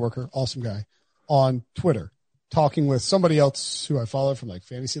former coworker, awesome guy, on Twitter talking with somebody else who I follow from like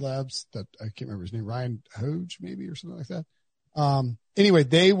Fantasy Labs that I can't remember his name, Ryan Hoge maybe or something like that. Anyway,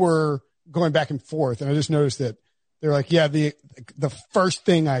 they were going back and forth and I just noticed that they're like, yeah, the first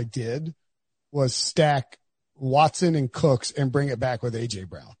thing I did was stack Watson and Cooks and bring it back with AJ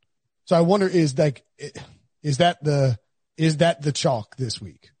Brown. So I wonder, is that the chalk this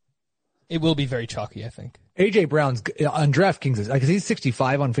week? It will be very chalky, I think. AJ Brown's on DraftKings because he's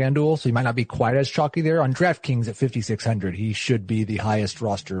 65 on FanDuel, so he might not be quite as chalky there. On DraftKings at 5,600, he should be the highest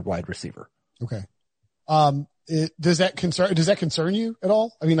rostered wide receiver. Okay. Does that concern you at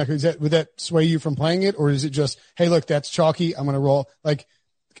all? I mean, like, would that sway you from playing it, or is it just, hey, look, that's chalky, I'm going to roll? Like,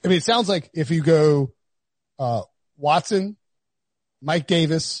 I mean, it sounds like if you go, Watson, Mike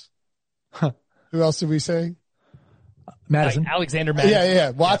Davis, who else did we say? Madison. Alexander Madison. Yeah.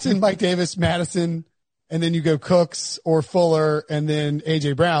 Watson, Mike Davis, Madison, and then you go Cooks or Fuller and then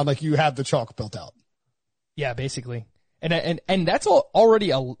AJ Brown, like you have the chalk built out. Yeah, basically. And that's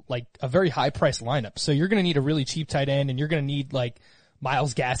already a very high priced lineup. So you're going to need a really cheap tight end and you're going to need like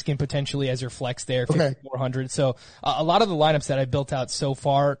Myles Gaskin potentially as your flex there, 5,400. So a lot of the lineups that I built out so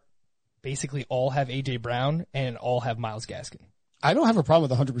far basically all have AJ Brown and all have Myles Gaskin. I don't have a problem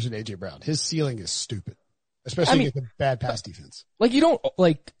with 100% AJ Brown. His ceiling is stupid, especially with a bad pass defense. Like you don't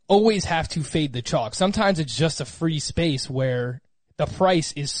like always have to fade the chalk. Sometimes it's just a free space where the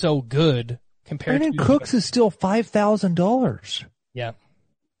price is so good compared Brandon to Cooks is still $5,000. Yeah.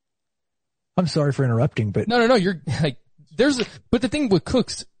 I'm sorry for interrupting, but no, you're like but the thing with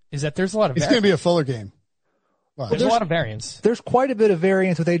Cooks is that there's a lot of it's going to be a Fuller game. Well, there's a lot of variance. There's quite a bit of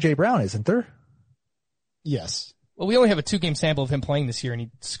variance with AJ Brown, isn't there? Yes. Well, we only have a 2-game sample of him playing this year, and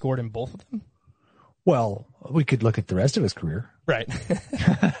he scored in both of them. Well, we could look at the rest of his career. Right.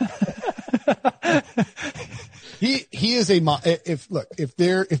 He is if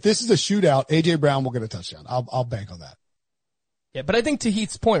this is a shootout, AJ Brown will get a touchdown. I'll bank on that. Yeah, but I think to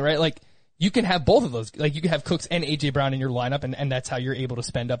Heath's point, right? Like you can have both of those. Like you can have Cooks and AJ Brown in your lineup, and that's how you're able to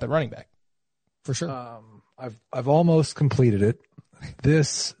spend up at running back. For sure. I've almost completed it.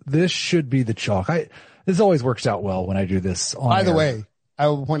 This should be the chalk. This always works out well when I do this on By the air. way, I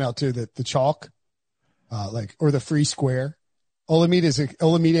will point out too that the chalk, or the free square, Olamide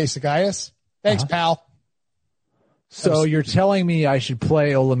Zacchaeus. Thanks, pal. So you're telling me I should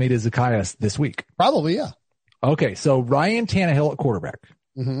play Olamide Zacchaeus this week? Probably, yeah. Okay, so Ryan Tannehill at quarterback.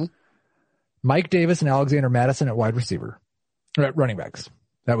 Mm-hmm. Mike Davis and Alexander Madison at wide receiver. Running backs.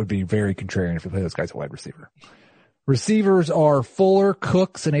 That would be very contrarian if you play those guys at wide receiver. Receivers are Fuller,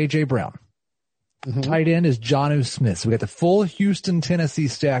 Cooks, and A.J. Brown. Mm-hmm. Tight end is Jonnu Smith. So we got the full Houston, Tennessee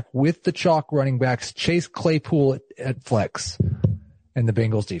stack with the chalk running backs, Chase Claypool at flex, and the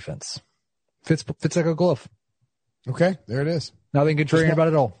Bengals defense. Fits like a glove. Okay, there it is. Nothing contrarian about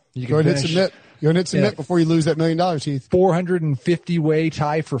it at all. You can go ahead and submit. Go ahead and submit before you lose that $1 million, Heath. 450 way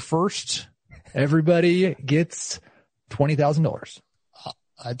tie for first. Everybody gets $20,000.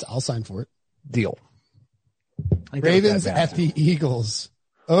 I'll sign for it. Deal. Ravens at the Eagles.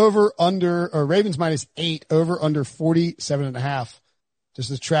 Over, under, or Ravens -8, over, under 47.5. Does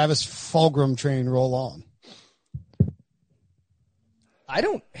the Travis Fulgham train roll on? I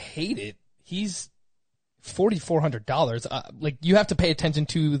don't hate it. He's $4,400. Like, you have to pay attention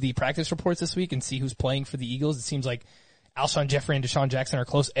to the practice reports this week and see who's playing for the Eagles. It seems like Alshon Jeffrey and Deshaun Jackson are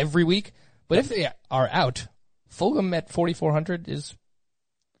close every week. But if they are out, Fulgham at $4,400 is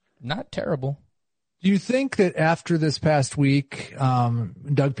not terrible. Do you think that after this past week,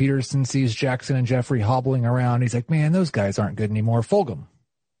 Doug Peterson sees Jackson and Jeffrey hobbling around? He's like, man, those guys aren't good anymore. Fulgham.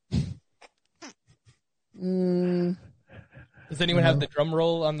 Does anyone have the drum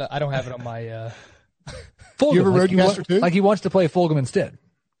roll on the? I don't have it on my. Fulgham, you have a roadcaster too? Like he wants to play Fulgham instead.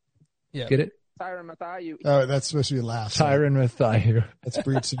 Yeah. Get it? Tyrann Mathieu. Oh, that's supposed to be a laugh. Tyrann Mathieu. That's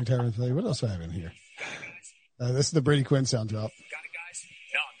Brinson, Tyrann Mathieu. What else do I have in here? This is the Brady Quinn sound drop. Got it, guys?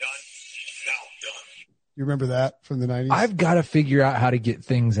 No, I'm done. No, I'm done. You remember that from the 90s? I've got to figure out how to get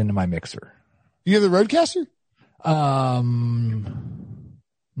things into my mixer. You have the roadcaster?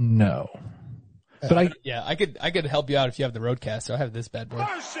 No. But I could help you out if you have the Roadcaster. I have this bad boy.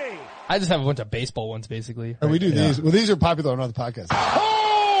 Mercy. I just have a bunch of baseball ones, basically. Oh, we do these. Well, these are popular on other podcasts.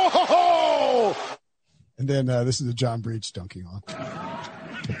 Oh, ho, ho! And then this is the John Breach dunking on.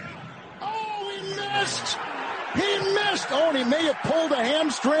 Oh, he missed! He missed! Oh, and he may have pulled a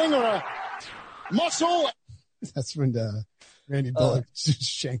hamstring or a muscle. That's when Randy Bullock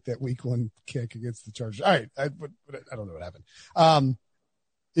shanked that week one kick against the Chargers. All right, I don't know what happened.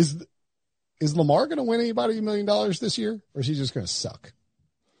 Is Lamar going to win anybody $1 million this year, or is he just going to suck?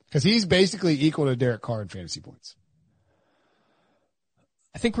 Because he's basically equal to Derek Carr in fantasy points.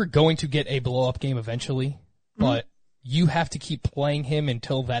 I think we're going to get a blow-up game eventually, but you have to keep playing him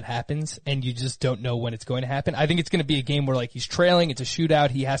until that happens, and you just don't know when it's going to happen. I think it's going to be a game where, like, he's trailing, it's a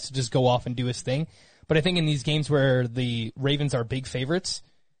shootout, he has to just go off and do his thing. But I think in these games where the Ravens are big favorites,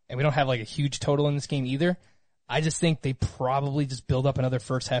 and we don't have, like, a huge total in this game either, I just think they probably just build up another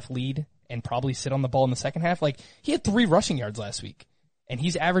first-half lead and probably sit on the ball in the second half. Like, he had 3 rushing yards last week, and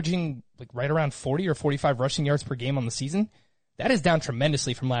he's averaging, like, right around 40 or 45 rushing yards per game on the season. That is down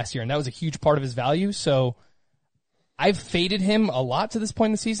tremendously from last year, and that was a huge part of his value. So I've faded him a lot to this point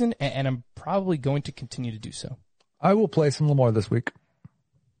in the season, and I'm probably going to continue to do so. I will play some Lamar this week.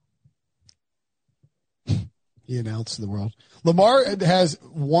 He announced to the world. Lamar has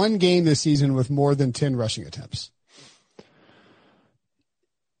one game this season with more than 10 rushing attempts.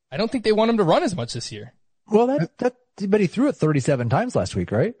 I don't think they want him to run as much this year. Well, but he threw it 37 times last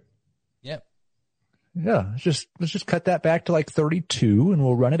week, right? Yeah. Yeah. Let's just cut that back to like 32 and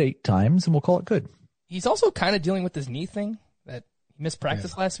we'll run it 8 times and we'll call it good. He's also kind of dealing with this knee thing that he missed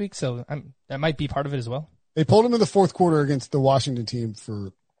practice last week. So that might be part of it as well. They pulled him in the fourth quarter against the Washington team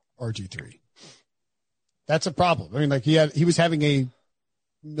for RG3. That's a problem. I mean, like he was having a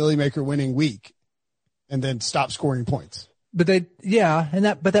Millie Maker winning week and then stopped scoring points. But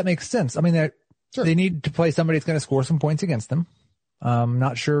that makes sense. I mean, they need to play somebody that's going to score some points against them.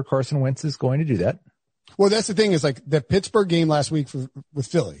 Not sure Carson Wentz is going to do that. Well, that's the thing is like the Pittsburgh game last week with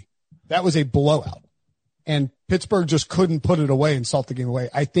Philly, that was a blowout and Pittsburgh just couldn't put it away and salt the game away.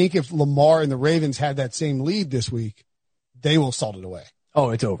 I think if Lamar and the Ravens had that same lead this week, they will salt it away. Oh,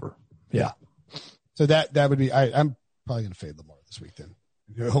 it's over. Yeah. So that would be, I'm probably going to fade Lamar this week then.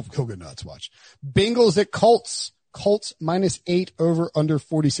 He'll go nuts. Watch. Bengals at Colts. Colts -8 over under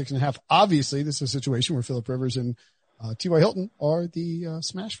 46.5. Obviously, this is a situation where Phillip Rivers and T.Y. Hilton are the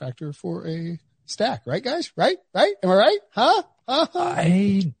smash factor for a stack, right, guys? Right? Am I right? Huh?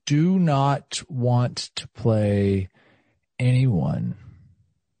 I do not want to play anyone.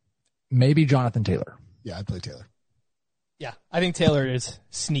 Maybe Jonathan Taylor. Yeah, I'd play Taylor. Yeah, I think Taylor is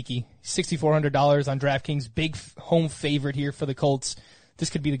sneaky. $6,400 on DraftKings, big home favorite here for the Colts. This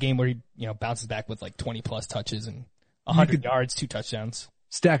could be the game where he, bounces back with like 20 plus touches and 100 yards, 2 touchdowns.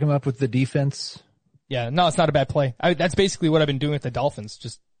 Stack him up with the defense. Yeah, no, it's not a bad play. That's basically what I've been doing with the Dolphins,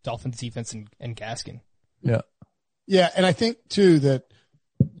 just Dolphins defense and Gaskin. Yeah. Yeah, and I think too that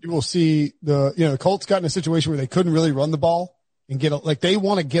you will see the Colts got in a situation where they couldn't really run the ball and they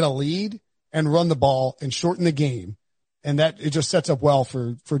want to get a lead and run the ball and shorten the game. And that it just sets up well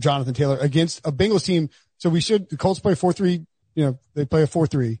for Jonathan Taylor against a Bengals team. So the Colts play 4-3, they play a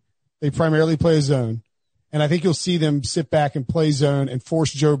 4-3. They primarily play a zone. And I think you'll see them sit back and play zone and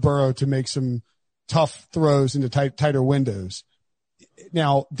force Joe Burrow to make some tough throws into tighter windows.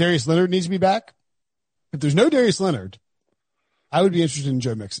 Now, Darius Leonard needs to be back. If there's no Darius Leonard, I would be interested in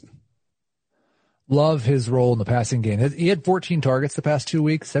Joe Mixon. Love his role in the passing game. He had 14 targets the past 2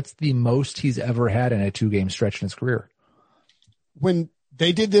 weeks. That's the most he's ever had in a 2-game stretch in his career. When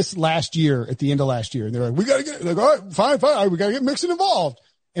they did this last year, at the end of last year, and they're like, we got to get, like, all right, fine. All right, we got to get Mixon involved.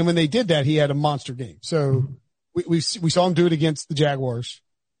 And when they did that, he had a monster game. So we saw him do it against the Jaguars.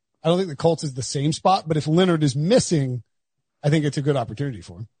 I don't think the Colts is the same spot, but if Leonard is missing, I think it's a good opportunity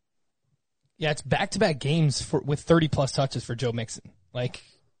for him. Yeah, it's back-to-back games with 30-plus touches for Joe Mixon. Like,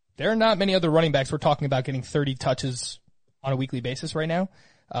 there are not many other running backs we're talking about getting 30 touches on a weekly basis right now.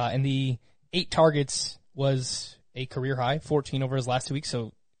 And the 8 targets was a career high, 14 over his last 2 weeks.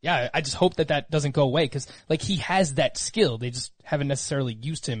 So, yeah, I just hope that doesn't go away because, like, he has that skill. They just haven't necessarily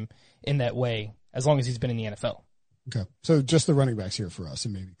used him in that way as long as he's been in the NFL. Okay, so just the running backs here for us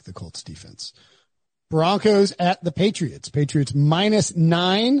and maybe the Colts defense. Broncos at the Patriots. Patriots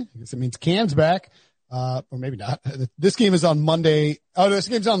 -9. I guess it means Cam's back, or maybe not. This game is on Monday. Oh, no, this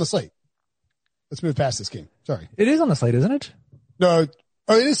game's on the slate. Let's move past this game. Sorry. It is on the slate, isn't it? No.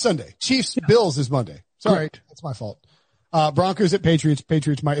 Oh, it is Sunday. Chiefs Bills is Monday. Sorry. Correct. That's my fault. Broncos at Patriots.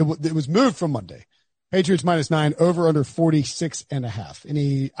 Patriots, it was moved from Monday. Patriots -9, over under 46.5.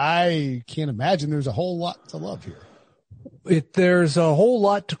 I can't imagine there's a whole lot to love here. There's a whole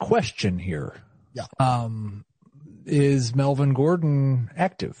lot to question here. Yeah. Is Melvin Gordon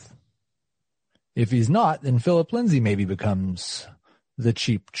active? If he's not, then Phillip Lindsay maybe becomes the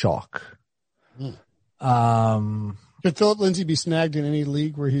cheap chalk. Could Phillip Lindsay be snagged in any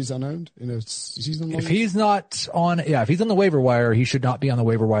league where he's unowned in a season? If he's not if he's on the waiver wire, he should not be on the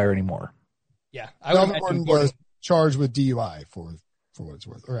waiver wire anymore. Yeah. Melvin Gordon was charged with DUI for what it's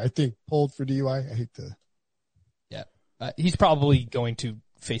worth. Or I think pulled for DUI. I hate to. Yeah. He's probably going to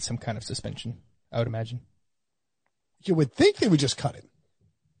face some kind of suspension, I would imagine. You would think they would just cut him.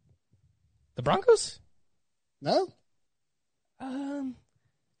 The Broncos? No.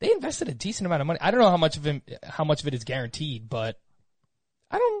 They invested a decent amount of money. I don't know how much of it is guaranteed, but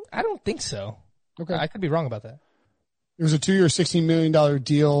I don't think so. Okay. I could be wrong about that. It was a 2-year, $16 million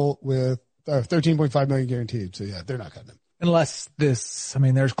deal with $13.5 million guaranteed. So yeah, they're not cutting him. Unless there's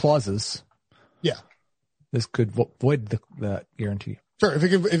clauses. Yeah. This could void that guarantee. Sure. If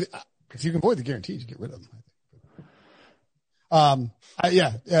you can void the guarantee, you get rid of them.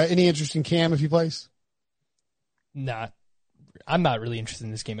 Any interest in Cam if he plays? I'm not really interested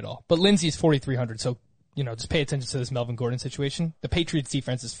in this game at all. But Lindsey is 4,300, so just pay attention to this Melvin Gordon situation. The Patriots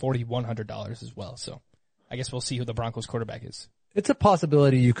defense is $4,100 as well, so I guess we'll see who the Broncos quarterback is. It's a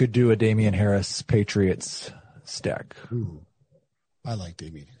possibility you could do a Damian Harris Patriots stack. Ooh, I like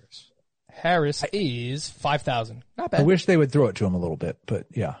Damian Harris. Harris is 5,000. Not bad. I wish they would throw it to him a little bit, but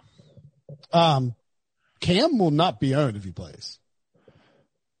yeah. Cam will not be owned if he plays.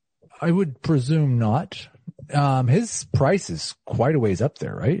 I would presume not. His price is quite a ways up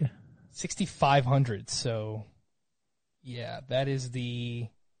there, right? 6,500. So, yeah, that is the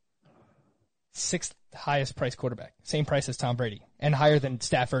 6th highest price quarterback. Same price as Tom Brady, and higher than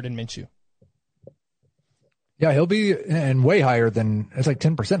Stafford and Minshew. Yeah, he'll be, and way higher than, it's like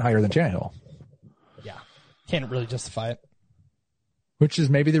 10% higher than Tannehill. Yeah, can't really justify it. Which is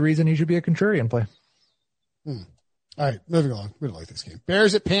maybe the reason he should be a contrarian play. All right, moving on. We don't like this game.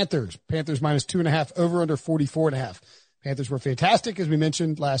 Bears at Panthers. Panthers -2.5, over under 44.5. Panthers were fantastic, as we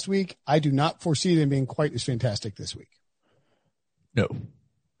mentioned last week. I do not foresee them being quite as fantastic this week. No.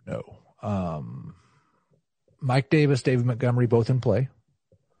 Mike Davis, David Montgomery, both in play.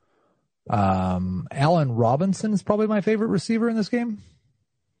 Allen Robinson is probably my favorite receiver in this game,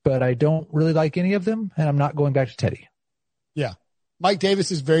 but I don't really like any of them, and I'm not going back to Teddy. Yeah. Mike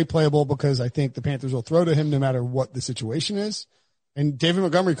Davis is very playable because I think the Panthers will throw to him no matter what the situation is. And David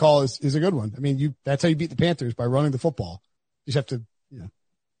Montgomery call is a good one. I mean, that's how you beat the Panthers, by running the football. You just have to,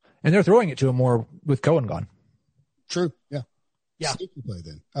 And they're throwing it to him more with Cohen gone. True. Yeah. Yeah. Safety play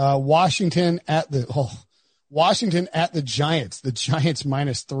then. Washington at the Giants. The Giants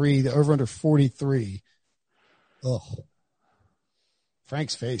 -3, the over under 43. Oh,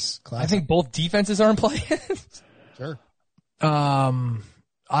 Frank's face. Classic. I think both defenses are in play. Sure.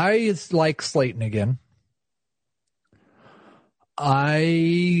 I like Slayton again.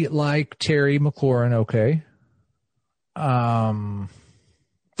 I like Terry McLaurin. Okay.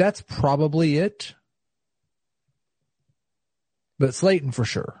 That's probably it. But Slayton for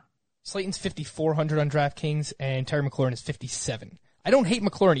sure. Slayton's 5,400 on DraftKings, and Terry McLaurin is 57. I don't hate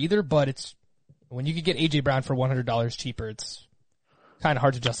McLaurin either, but it's when you could get A.J. Brown for $100 cheaper, it's kind of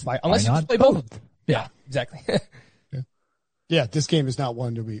hard to justify unless you just play both. Yeah, exactly. Yeah, this game is not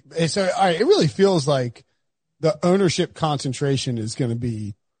one to be. So, all right, it really feels like the ownership concentration is going to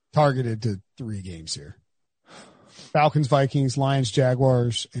be targeted to 3 games here. Falcons-Vikings,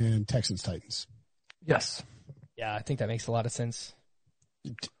 Lions-Jaguars, and Texans-Titans. Yes. Yeah, I think that makes a lot of sense.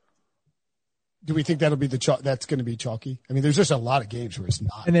 Do we think that'll be that's going to be chalky? I mean, there's just a lot of games where it's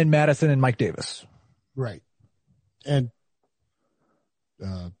not. And then Madison and Mike Davis. Right. And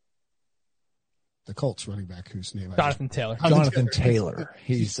the Colts running back whose name Jonathan Taylor. Jonathan Taylor.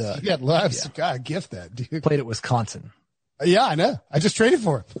 He's gotta gift that dude. Played at Wisconsin. Yeah, I know. I just traded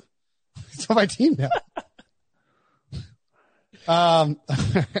for him. He's on my team now.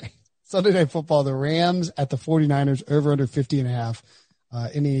 Sunday Night Football, the Rams at the 49ers, over under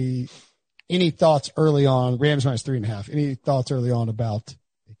 50.5. Any thoughts early on? Rams minus 3.5. Any thoughts early on about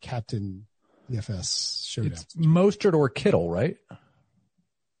a captain DFS showdown? It's Mostert or Kittle, right?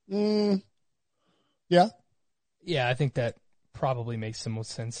 Yeah. Yeah, I think that probably makes the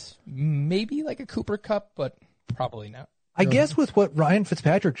most sense. Maybe like a Cooper Cup, but probably not. I guess with what Ryan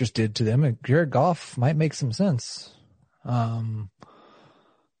Fitzpatrick just did to them, Jared Goff might make some sense. I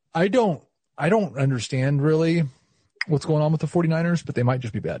don't understand really what's going on with the 49ers, but they might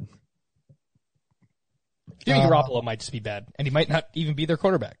just be bad. Jimmy Garoppolo might just be bad, and he might not even be their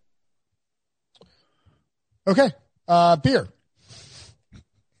quarterback. Okay. Beer.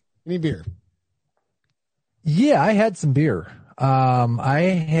 Any beer? Yeah, I had some beer. I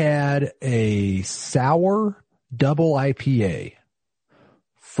had a sour double IPA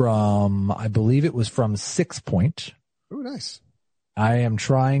from, I believe it was from 6 Point. Oh, nice. I am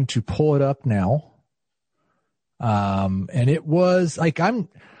trying to pull it up now. And it was like, I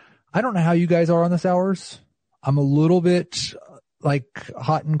don't know how you guys are on the sours. I'm a little bit like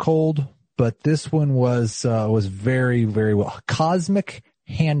hot and cold, but this one was very, very well. Cosmic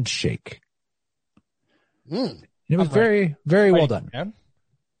Handshake. It was very, very well done. Man.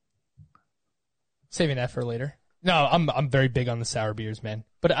 Saving that for later. No, I'm very big on the sour beers, man.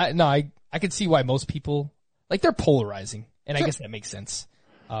 But I could see why most people, like, they're polarizing, and I guess that makes sense.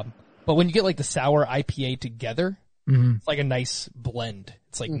 But when you get like the sour IPA together, it's like a nice blend.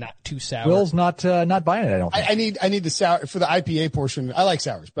 It's like not too sour. Will's not buying it, I don't think. I need the sour for the IPA portion. I like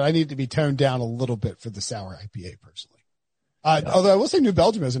sours, but I need to be toned down a little bit for the sour IPA personally. Although I will say New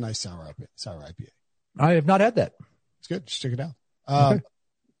Belgium has a nice sour IPA. I have not had that. It's good. Just check it out. Okay.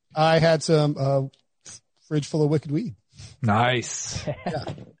 I had some fridge full of wicked weed. Nice.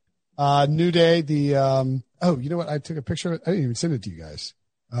 Yeah. New Day. You know what? I took a picture of it. I didn't even send it to you guys.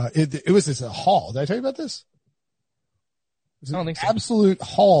 It was a haul. Did I tell you about this? I don't think so. Absolute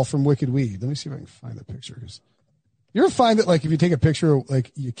haul from Wicked Weed. Let me see if I can find the picture. You ever find that, like, if you take a picture,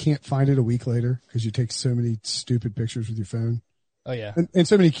 like, you can't find it a week later because you take so many stupid pictures with your phone? Oh, yeah. And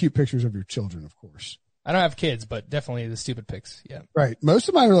so many cute pictures of your children, of course. I don't have kids, but definitely the stupid pics. Yeah. Right. Most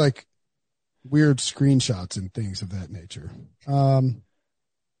of mine are like weird screenshots and things of that nature. I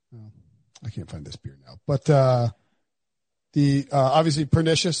can't find this beer now, but the obviously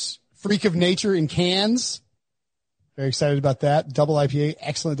Pernicious Freak of Nature in cans. Very excited about that. Double IPA,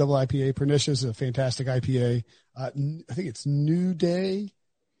 excellent double IPA. Pernicious is a fantastic IPA. I think it's New Day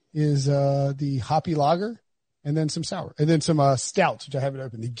is the hoppy lager, and then some sour, and then some stouts, which I haven't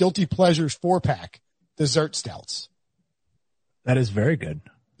opened. The Guilty Pleasures 4-pack dessert stouts. That is very good.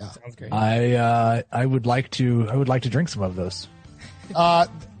 Yeah. Sounds great. I would like to drink some of those.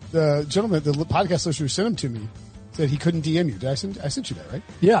 The gentleman, the podcast listener who sent them to me, said he couldn't DM you. I sent you that, right?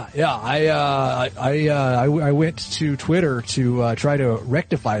 Yeah. I went to Twitter to try to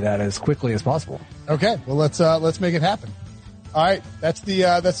rectify that as quickly as possible. Okay, well let's make it happen. All right, that's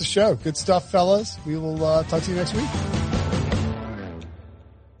the show. Good stuff, fellas. We will talk to you next week.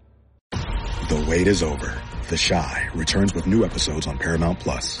 The wait is over. The Shy returns with new episodes on Paramount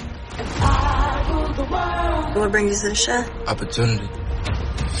Plus. What brings you to the show? Opportunity.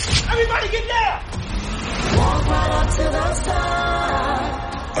 Everybody get down! Walk right up to the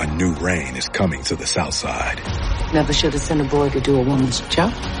side. A new reign is coming to the South Side. Never should have sent a boy to do a woman's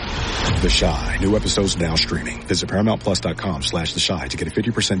job. The Shy. New episodes now streaming. Visit ParamountPlus.com/The Shy to get a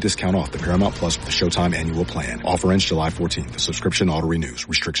 50% discount off the Paramount Plus with the Showtime annual plan. Offer ends July 14th. The subscription auto-renews.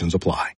 Restrictions apply.